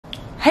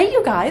Hey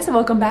you guys, and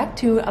welcome back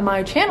to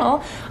my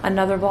channel.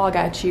 Another vlog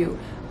at you.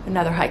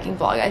 Another hiking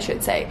vlog, I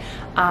should say.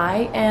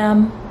 I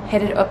am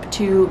headed up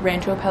to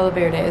Rancho Palos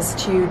Verdes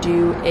to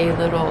do a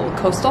little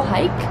coastal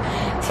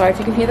hike. Sorry if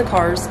you can hear the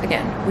cars.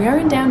 Again, we are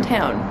in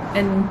downtown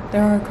and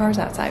there are cars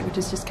outside, which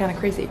is just kind of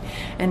crazy.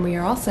 And we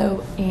are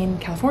also in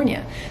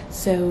California.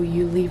 So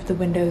you leave the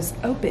windows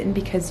open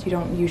because you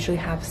don't usually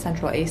have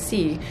central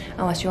AC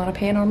unless you want to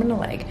pay an arm and a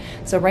leg.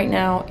 So right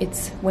now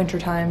it's winter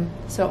time,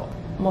 so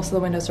most of the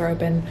windows are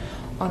open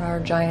on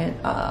our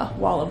giant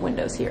wall of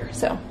windows here.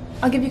 So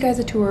I'll give you guys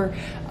a tour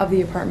of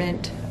the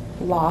apartment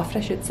loft,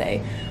 I should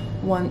say,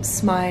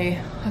 once my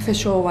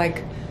official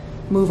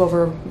move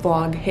over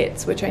vlog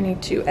hits, which I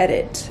need to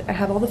edit. I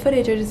have all the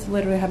footage, I just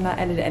literally have not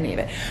edited any of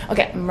it.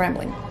 Okay, I'm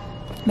rambling.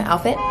 My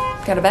outfit,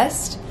 got a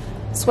vest,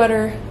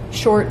 sweater,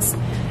 shorts,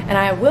 and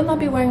I will not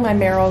be wearing my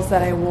Merrells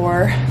that I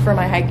wore for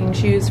my hiking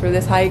shoes for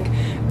this hike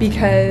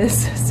because,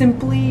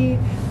 simply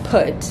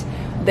put,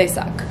 they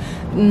suck.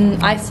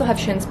 I still have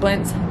shin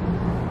splints.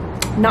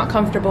 Not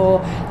comfortable,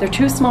 they're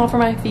too small for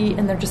my feet,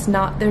 and they're just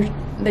not,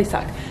 they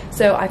suck.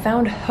 So I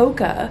found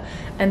Hoka,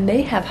 and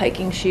they have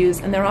hiking shoes,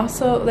 and they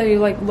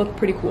look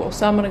pretty cool.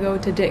 So I'm gonna go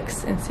to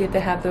Dick's and see if they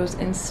have those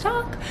in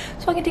stock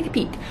so I can take a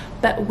peek.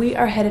 But we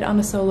are headed on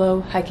a solo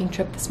hiking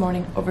trip this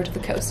morning over to the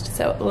coast,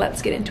 so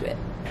let's get into it.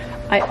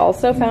 I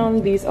also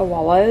found these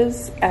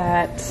Awalas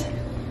at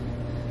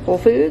Whole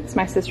Foods.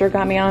 My sister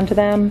got me onto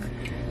them.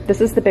 This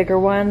is the bigger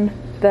one.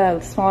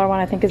 The smaller one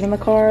I think is in the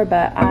car,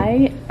 but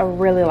I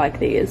really like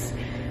these.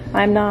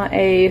 I'm not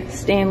a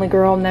Stanley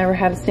girl, never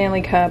had a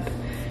Stanley cup.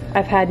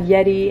 I've had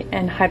Yeti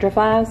and Hydro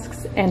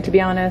Flasks, and to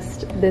be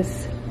honest,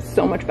 this is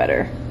so much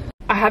better.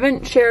 I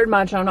haven't shared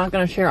much. I'm not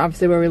gonna share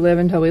obviously where we live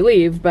until we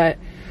leave, but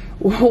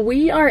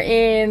we are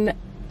in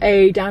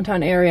a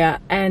downtown area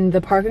and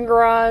the parking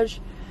garage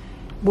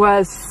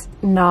was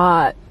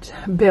not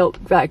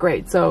built that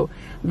great. So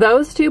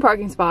those two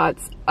parking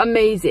spots,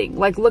 amazing.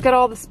 Like, look at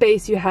all the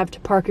space you have to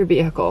park your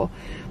vehicle.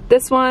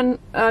 This one,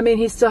 I mean,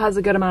 he still has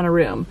a good amount of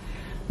room.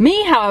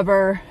 Me,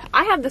 however,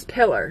 I have this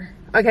pillar,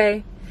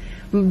 okay?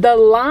 The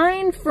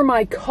line for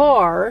my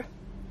car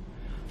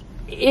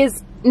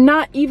is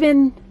not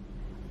even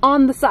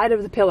on the side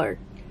of the pillar.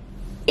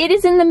 It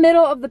is in the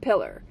middle of the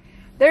pillar.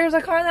 There's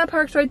a car that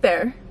parks right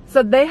there,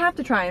 so they have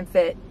to try and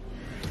fit.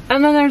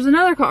 And then there's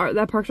another car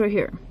that parks right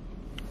here.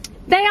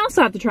 They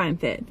also have to try and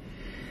fit.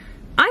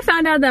 I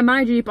found out that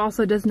my Jeep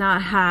also does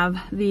not have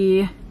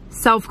the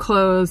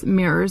self-close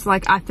mirrors,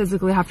 like I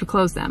physically have to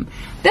close them.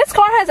 This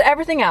car has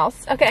everything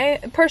else, okay?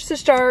 Push to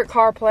start,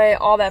 CarPlay,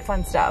 all that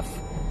fun stuff.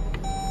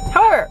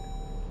 However,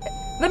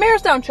 the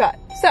mirrors don't shut.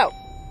 So,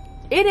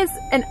 it is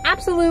an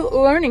absolute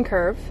learning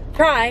curve.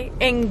 Try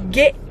and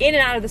get in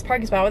and out of this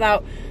parking spot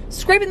without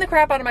scraping the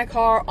crap out of my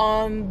car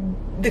on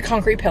the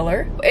concrete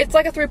pillar. It's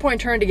like a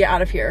 3-point turn to get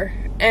out of here.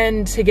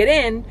 And to get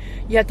in,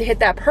 you have to hit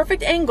that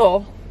perfect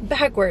angle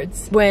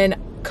backwards. When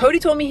Cody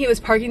told me he was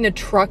parking the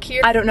truck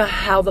here, I don't know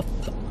how the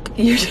fuck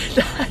you did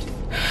that.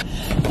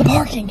 The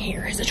parking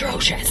here is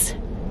atrocious.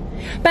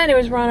 But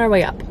anyways, we're on our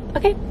way up.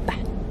 Okay, bye.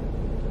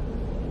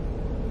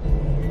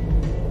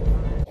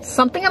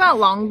 Something about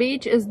Long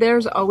Beach is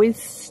there's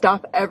always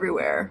stuff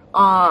everywhere,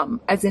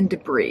 as in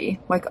debris.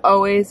 Like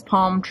always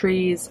palm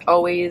trees,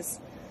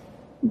 always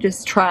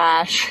just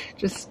trash,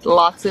 just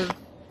lots of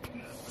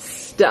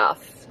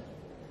stuff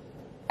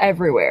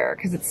everywhere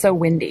because it's so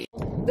windy.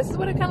 This is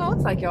what it kind of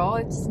looks like, y'all.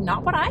 It's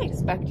not what I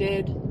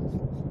expected,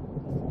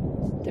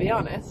 to be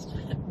honest,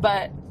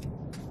 but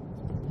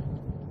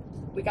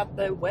we got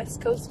the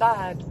West Coast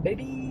vibes,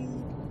 baby.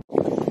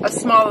 A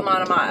small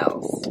amount of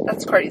miles.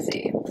 That's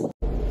crazy.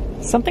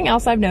 Something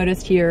else I've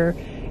noticed here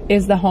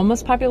is the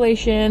homeless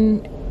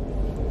population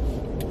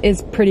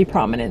is pretty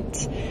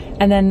prominent.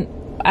 And then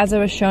as I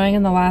was showing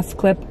in the last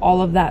clip,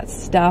 all of that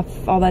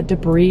stuff, all that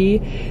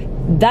debris,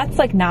 that's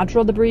like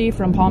natural debris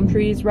from palm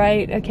trees,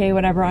 right? Okay,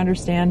 whatever,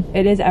 understand.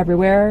 It is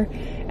everywhere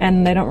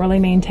and they don't really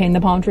maintain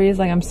the palm trees.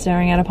 Like, I'm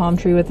staring at a palm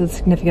tree with a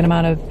significant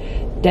amount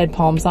of dead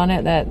palms on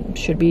it that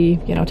should be,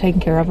 you know,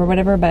 taken care of or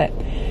whatever, but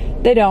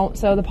they don't.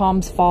 So the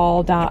palms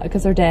fall down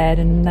because they're dead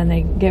and then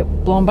they get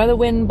blown by the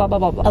wind, blah, blah,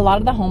 blah, blah. A lot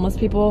of the homeless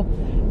people,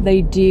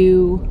 they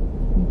do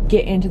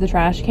get into the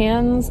trash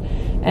cans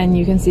and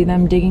you can see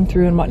them digging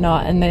through and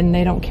whatnot, and then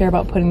they don't care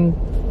about putting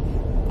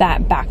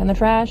that back in the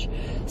trash.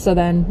 So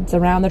then it's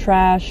around the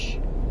trash,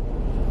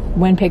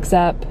 wind picks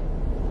up,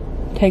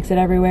 takes it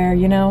everywhere,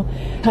 you know?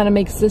 Kind of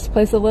makes this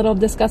place a little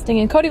disgusting.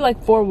 And Cody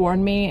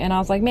forewarned me and I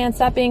was like, man,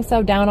 stop being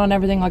so down on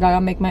everything. Like, I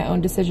gotta make my own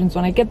decisions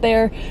when I get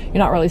there. You're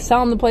not really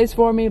selling the place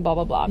for me, blah,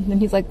 blah, blah.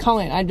 And he's like,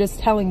 Colleen, I'm just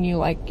telling you,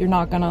 like, you're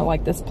not gonna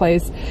like this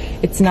place.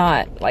 It's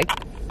not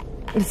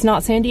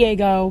San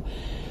Diego,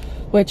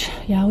 which,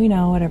 yeah, we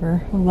know,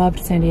 whatever. We loved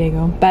San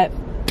Diego. But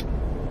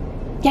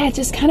yeah, it's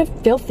just kind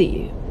of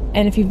filthy.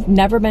 And if you've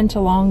never been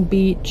to Long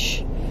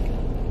Beach,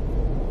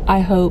 I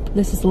hope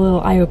this is a little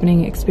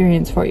eye-opening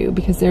experience for you,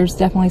 because there's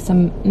definitely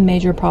some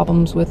major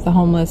problems with the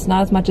homeless.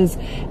 Not as much as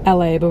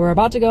LA, but we're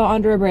about to go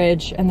under a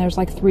bridge and there's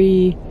like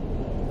 3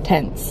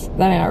 tents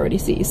that I already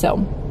see. So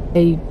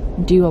They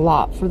do a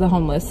lot for the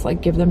homeless,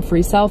 like give them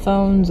free cell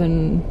phones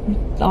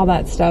and all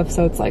that stuff.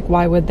 So it's like,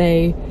 why would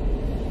they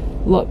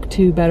look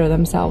to better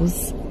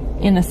themselves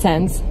in a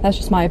sense? That's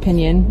just my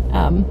opinion.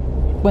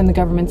 When the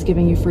government's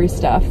giving you free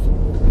stuff,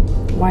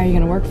 why are you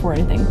gonna work for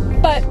anything?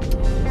 But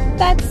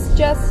that's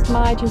just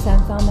my 2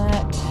 cents on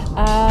that.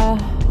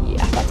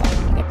 Yeah, that's all.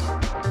 Okay.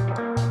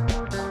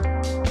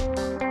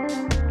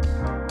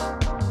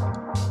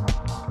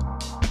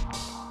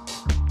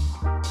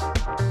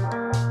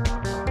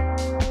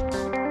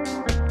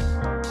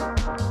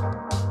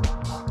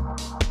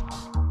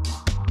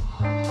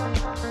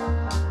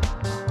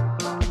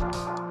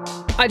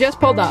 I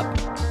just pulled up.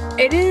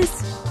 It is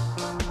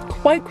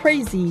quite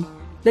crazy,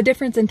 the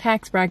difference in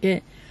tax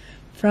bracket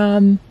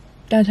from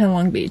downtown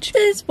Long Beach.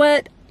 This is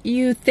what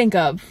you think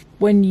of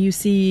when you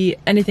see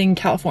anything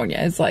California.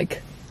 Is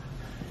like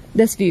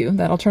this view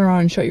that I'll turn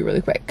around and show you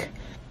really quick.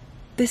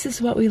 This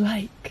is what we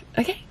like,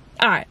 okay?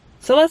 All right,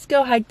 so let's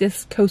go hike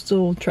this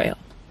coastal trail.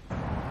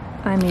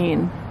 I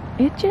mean,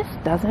 it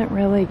just doesn't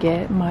really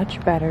get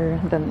much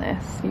better than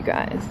this, you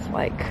guys.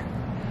 Like,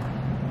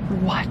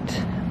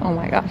 what? Oh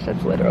my gosh,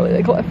 that's literally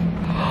the cliff.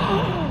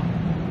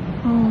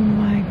 Oh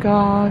my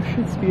gosh,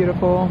 it's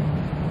beautiful.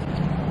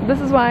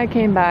 This is why I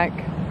came back.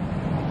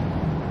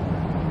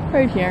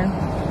 Right here.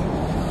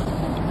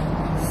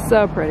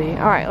 So pretty.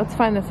 All right, let's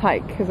find this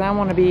hike because I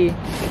want to be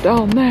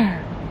down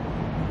there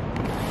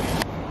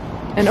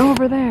and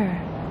over there.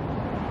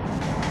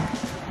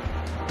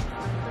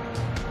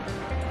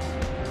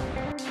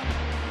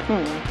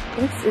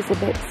 This is a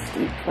bit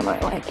steep for my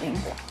liking,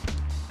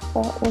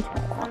 but we'll try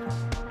that.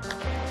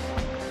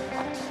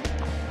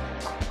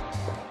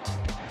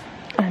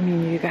 I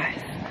mean, you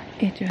guys,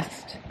 it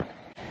just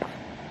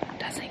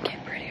doesn't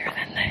get prettier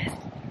than this.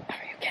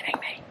 Are you kidding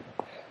me?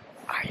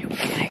 Are you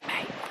kidding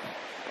me?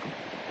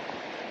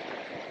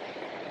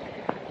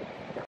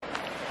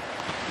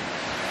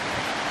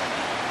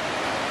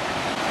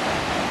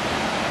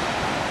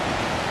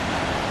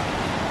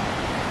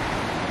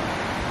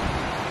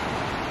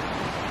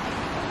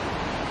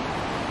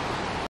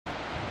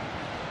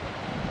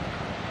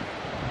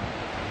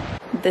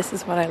 This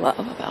is what I love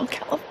about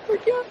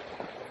California.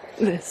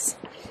 This.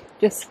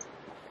 Just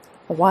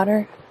the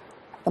water,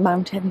 the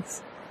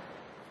mountains,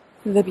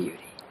 the beauty.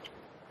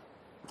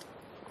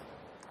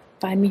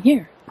 Find me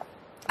here.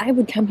 I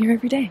would come here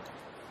every day.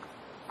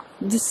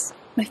 This is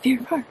my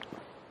favorite part.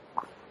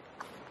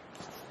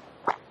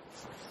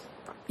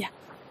 Yeah.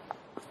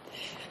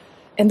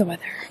 And the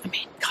weather. I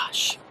mean,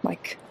 gosh,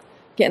 like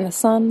getting the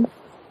sun,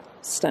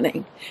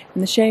 stunning.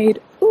 In the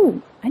shade,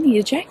 ooh, I need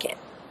a jacket.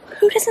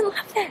 Who doesn't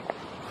love that?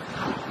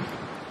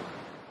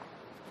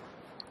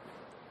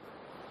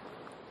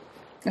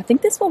 I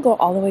think this will go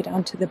all the way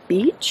down to the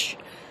beach.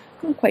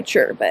 I'm not quite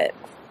sure, but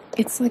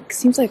it's like,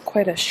 seems like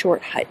quite a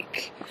short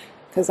hike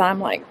because I'm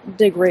like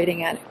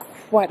degrading at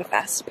quite a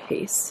fast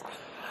pace.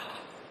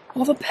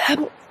 All the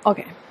pebbles.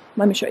 Okay,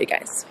 let me show you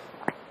guys.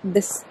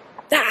 This,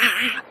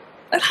 I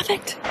love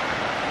it.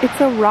 It's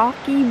a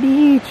rocky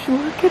beach.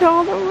 Look at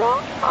all the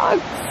rocks.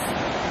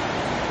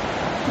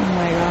 Oh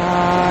my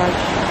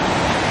gosh.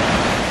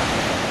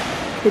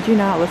 Could you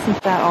not listen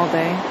to that all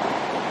day?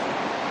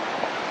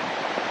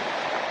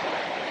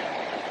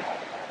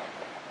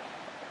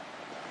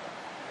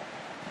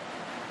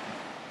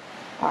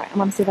 Alright, I'm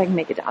gonna see if I can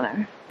make it down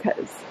there,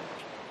 because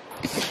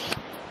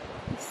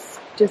it's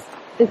just,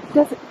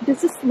 does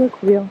this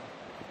look real?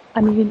 I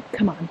mean,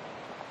 come on.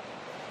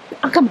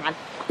 Oh, come on.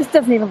 This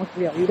doesn't even look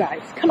real, you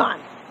guys. Come on.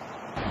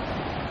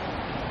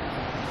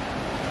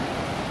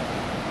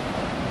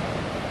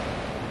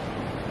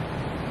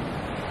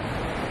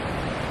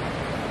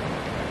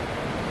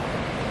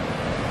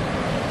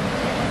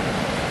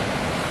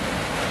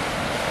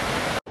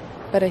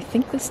 But I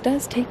think this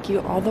does take you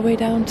all the way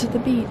down to the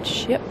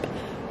beach. Yep.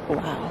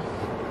 Wow.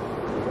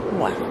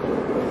 Wow.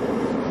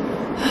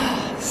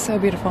 So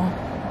beautiful.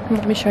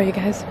 Let me show you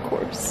guys, of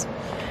course.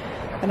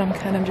 But I'm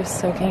kind of just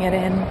soaking it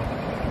in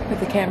with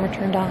the camera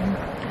turned on.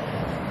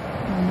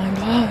 Oh my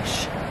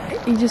gosh.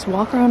 You just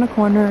walk around a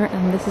corner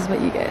and this is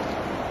what you get.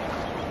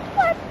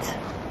 What?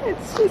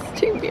 It's just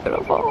too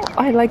beautiful.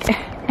 I like,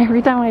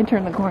 every time I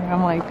turn the corner,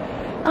 I'm like,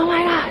 oh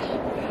my gosh.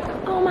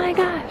 Oh my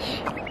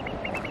gosh.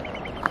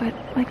 But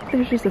like,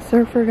 there's just a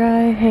surfer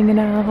guy hanging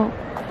out,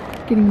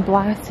 getting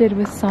blasted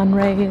with sun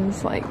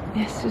rays. Like,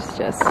 this is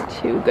just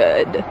too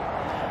good.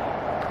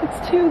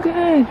 It's too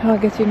good. Oh, I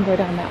guess you can go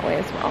down that way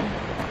as well.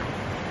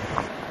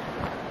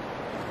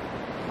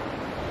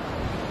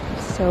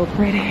 So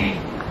pretty.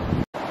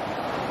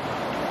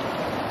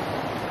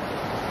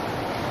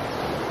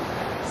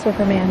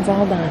 Surfer man's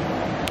all done.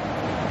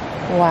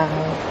 Wow,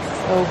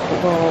 so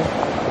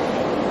cool.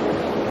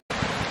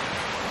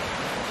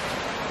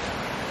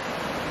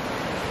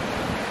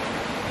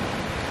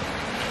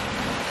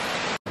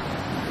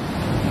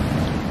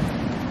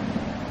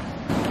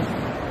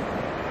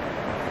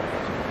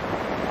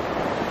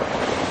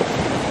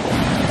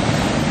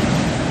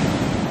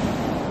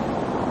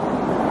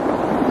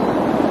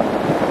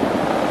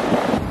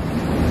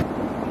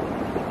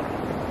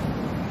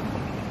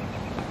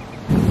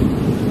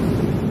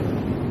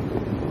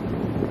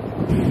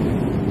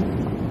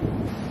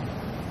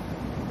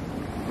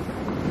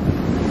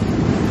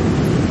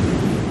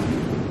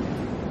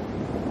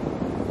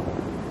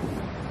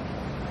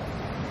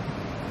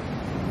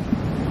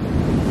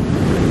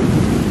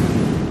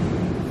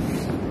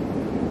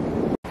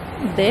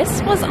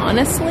 this was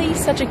honestly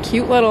such a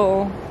cute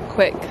little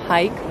quick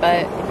hike,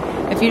 but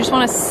if you just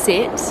want to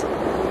sit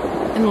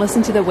and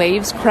listen to the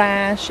waves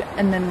crash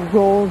and then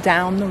roll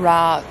down the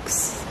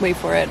rocks, wait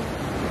for it.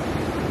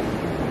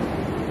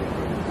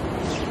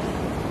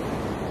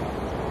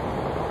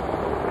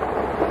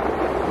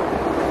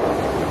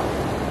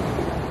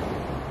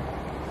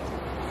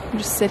 You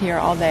just sit here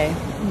all day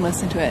and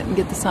listen to it and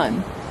get the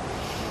sun.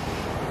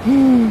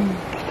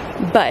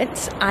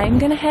 But I'm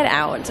gonna head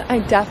out. I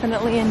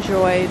definitely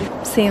enjoyed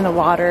seeing the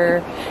water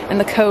and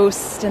the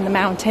coast and the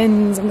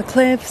mountains and the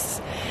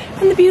cliffs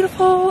and the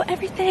beautiful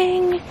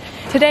everything.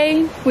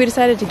 Today we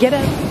decided to get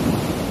up,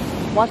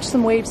 watch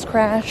some waves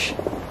crash,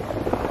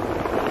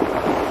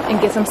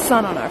 and get some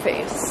sun on our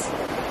face.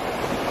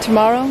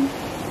 Tomorrow,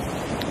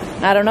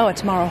 I don't know what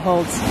tomorrow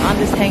holds. I'm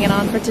just hanging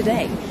on for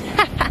today.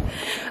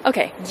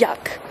 Okay,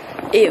 yuck.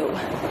 Ew.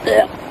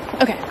 Ugh.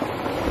 Okay,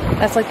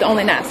 that's like the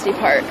only nasty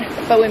part,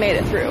 but we made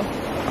it through.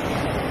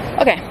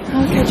 Okay,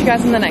 I'll catch you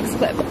guys in the next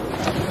clip.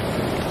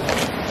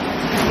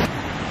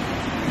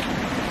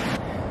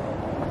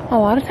 A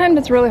lot of times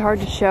it's really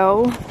hard to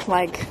show,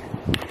 like,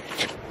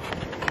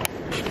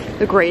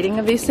 the grading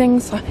of these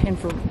things, and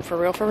for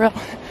real,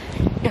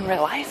 in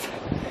real life.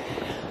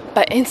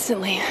 But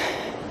instantly,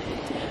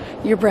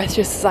 your breath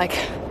just is like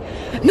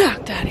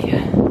knocked out of you.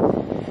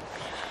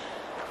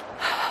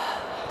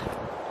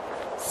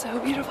 So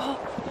beautiful.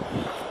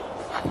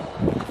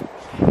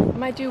 I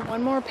might do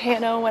one more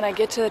pano when I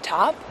get to the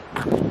top,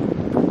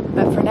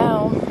 but for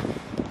now,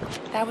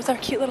 that was our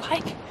cute little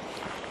hike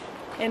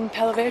in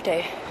Palos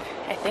Verdes,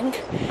 I think.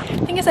 I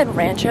think I said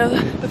Rancho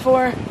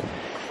before.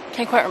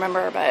 Can't quite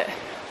remember, but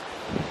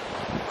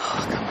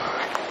oh, come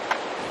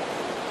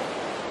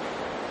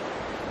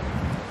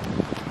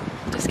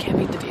on. Just can't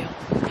beat the view.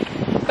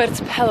 But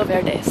it's Palos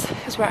Verdes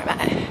is where I'm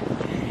at.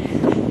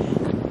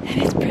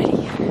 And it's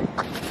pretty.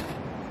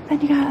 Then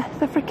you got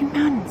the freaking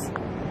mountains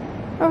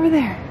over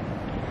there.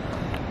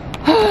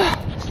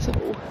 So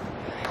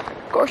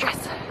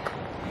gorgeous.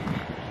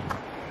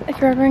 If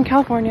you're ever in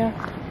California,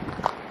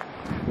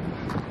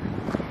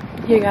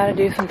 you gotta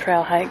do some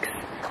trail hikes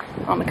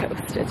on the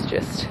coast. It's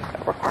just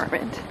a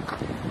requirement.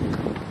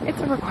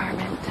 It's a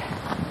requirement.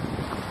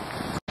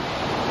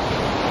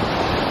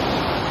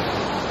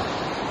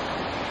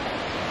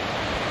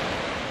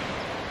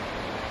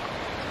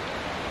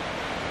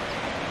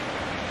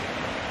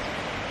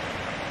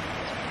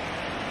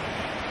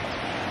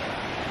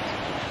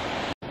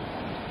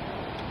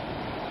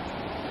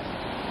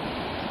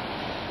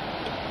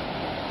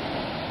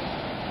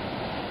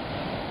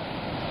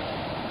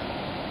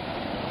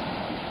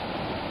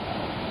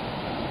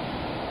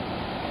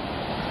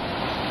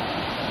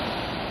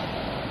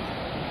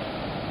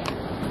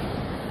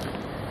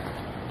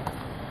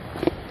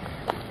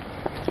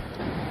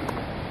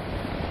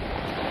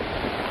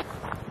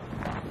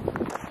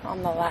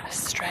 On the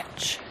last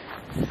stretch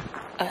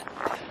up.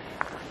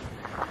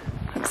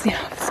 Let's see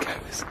how this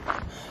goes.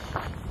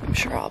 I'm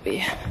sure I'll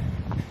be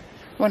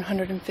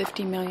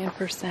 150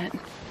 million%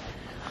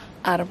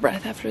 out of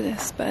breath after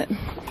this, but you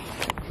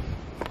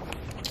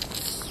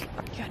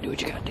gotta do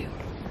what you gotta do.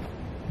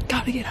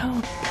 Gotta get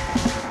home.